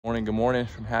Good morning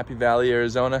from Happy Valley,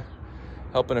 Arizona.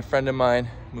 Helping a friend of mine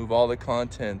move all the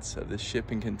contents of this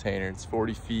shipping container. It's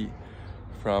 40 feet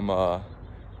from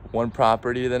one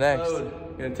property to the next.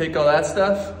 Gonna take all that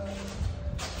stuff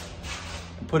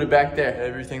and put it back there.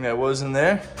 Everything that was in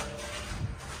there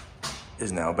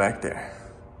is now back there.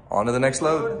 On to the next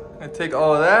load. Gonna take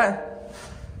all of that,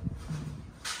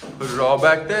 put it all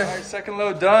back there. All right, second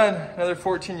load done. Another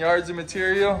 14 yards of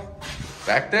material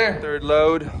back there. Third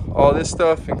load, all this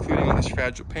stuff, including these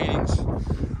fragile paintings,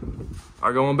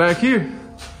 are going back here.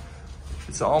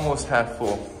 It's almost half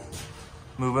full.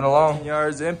 Moving along,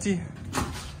 yards empty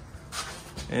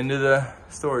into the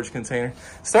storage container.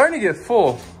 Starting to get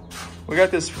full. We got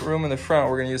this room in the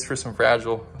front we're gonna use for some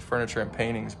fragile furniture and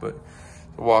paintings, but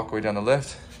the walkway down the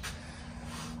lift.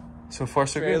 So far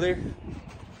so good.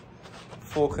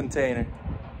 Full container.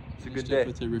 It's a good day.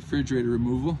 With the refrigerator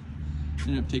removal,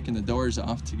 ended up taking the doors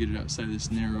off to get it outside this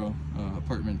narrow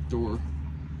apartment door.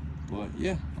 But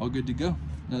yeah, all good to go.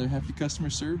 Another happy customer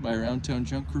served by Around Town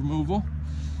Junk Removal.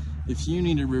 If you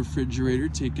need a refrigerator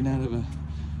taken out of a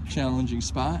challenging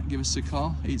spot, give us a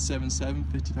call,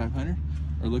 877-5500,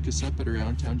 or look us up at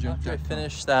aroundtownjunk.com. After I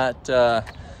finished that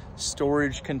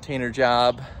storage container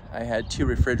job, I had 2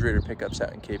 refrigerator pickups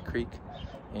out in Cave Creek,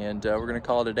 and we're gonna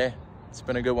call it a day. It's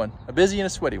been a good one. A busy and a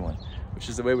sweaty one, which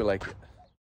is the way we like it.